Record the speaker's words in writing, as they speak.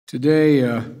Today,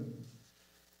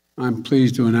 I'm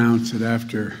pleased to announce that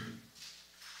after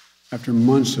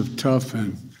months of tough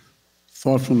and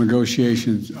thoughtful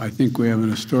negotiations, I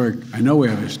know we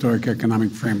have a historic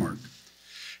economic framework.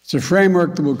 It's a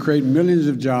framework that will create millions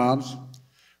of jobs,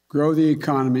 grow the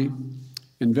economy,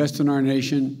 invest in our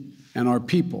nation and our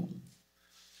people,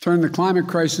 turn the climate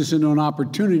crisis into an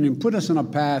opportunity and put us on a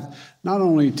path not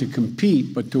only to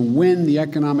compete, but to win the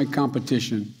economic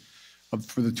competition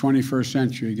for the 21st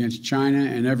century against China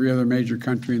and every other major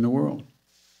country in the world.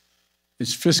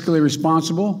 It's fiscally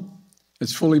responsible.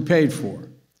 It's fully paid for.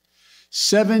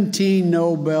 17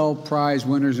 Nobel Prize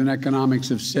winners in economics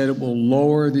have said it will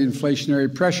lower the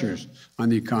inflationary pressures on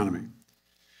the economy.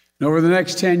 And over the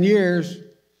next 10 years,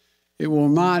 it will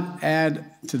not add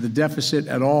to the deficit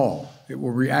at all. It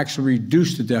will actually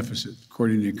reduce the deficit,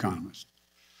 according to the economists.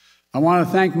 I want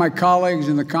to thank my colleagues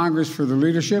in the Congress for their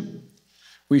leadership.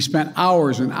 We spent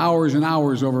hours and hours and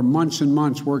hours over months and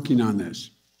months working on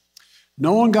this.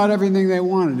 No one got everything they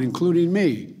wanted, including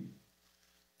me.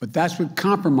 But that's what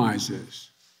compromise is.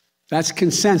 That's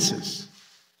consensus.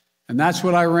 And that's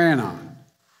what I ran on.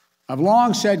 I've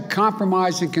long said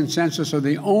compromise and consensus are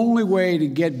the only way to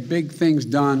get big things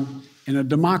done in a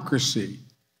democracy,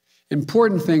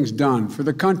 important things done for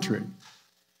the country.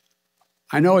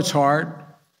 I know it's hard.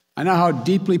 I know how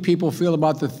deeply people feel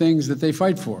about the things that they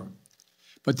fight for.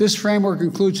 But this framework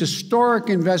includes historic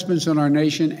investments in our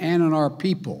nation and in our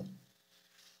people.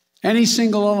 Any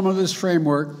single element of this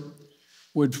framework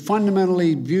would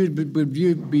fundamentally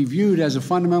be viewed as a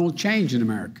fundamental change in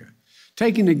America.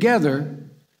 Taken together,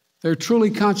 they're truly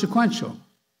consequential.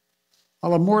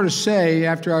 I'll have more to say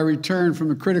after I return from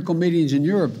the critical meetings in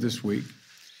Europe this week.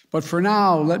 But for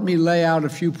now, let me lay out a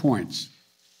few points.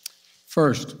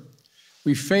 First,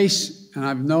 we face, and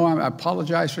I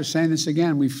apologize for saying this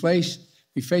again, we face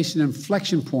an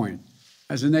inflection point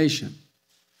as a nation.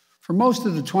 For most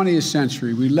of the 20th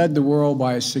century, we led the world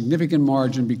by a significant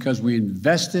margin because we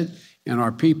invested in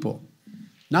our people,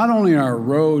 not only in our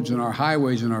roads and our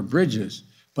highways and our bridges,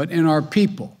 but in our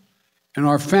people and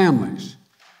our families.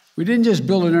 We didn't just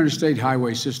build an interstate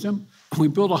highway system, we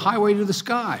built a highway to the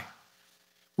sky.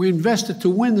 We invested to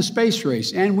win the space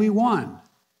race, and we won.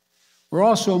 We're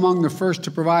also among the first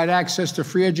to provide access to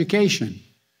free education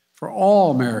for all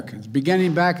Americans,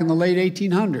 beginning back in the late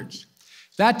 1800s.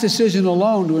 That decision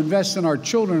alone to invest in our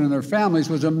children and their families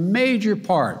was a major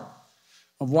part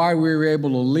of why we were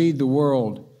able to lead the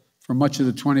world for much of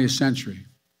the 20th century.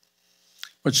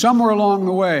 But somewhere along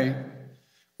the way,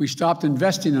 we stopped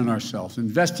investing in ourselves,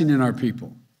 investing in our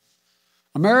people.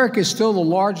 America is still the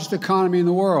largest economy in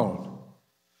the world.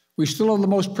 We still have the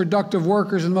most productive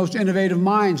workers and the most innovative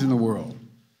minds in the world.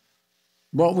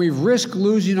 But we've risked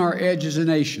losing our edge as a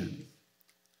nation.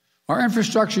 Our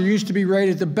infrastructure used to be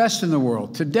rated the best in the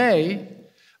world. Today,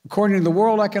 according to the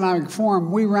World Economic Forum,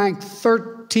 we rank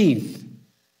 13th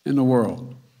in the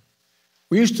world.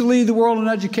 We used to lead the world in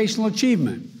educational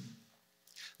achievement.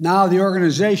 Now the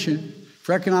Organization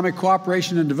for Economic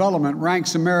Cooperation and Development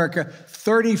ranks America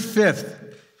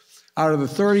 35th out of the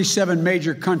 37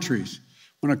 major countries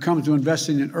when it comes to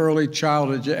investing in early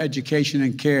childhood education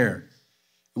and care.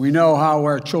 We know how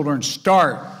our children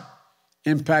start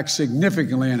impacts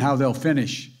significantly on how they'll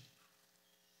finish.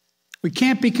 We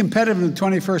can't be competitive in the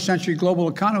 21st century global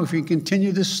economy if we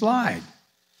continue this slide.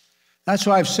 That's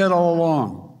why I've said all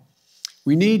along,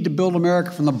 we need to build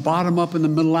America from the bottom up and the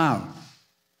middle out,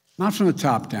 not from the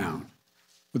top down,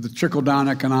 with the trickle-down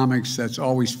economics that's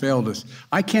always failed us.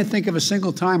 I can't think of a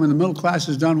single time when the middle class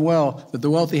has done well that the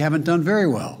wealthy haven't done very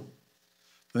well.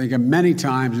 I think of many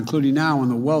times, including now, when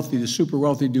the wealthy, the super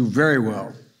wealthy, do very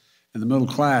well, and the middle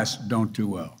class don't do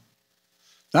well.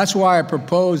 That's why I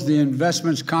propose the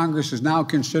investments Congress is now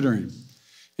considering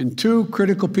in two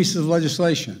critical pieces of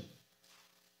legislation.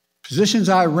 Positions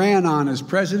I ran on as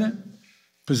president,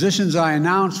 positions I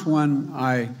announced when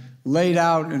I laid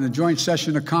out in a joint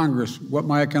session of Congress what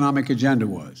my economic agenda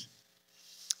was.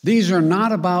 These are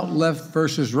not about left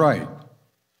versus right,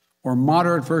 or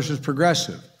moderate versus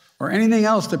progressive, or anything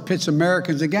else that pits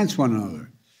Americans against one another.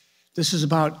 This is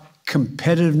about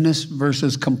competitiveness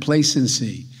versus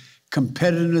complacency.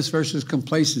 Competitiveness versus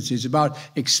complacency. It's about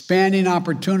expanding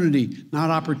opportunity,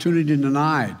 not opportunity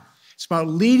denied. It's about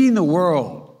leading the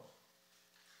world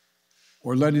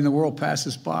or letting the world pass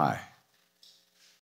us by.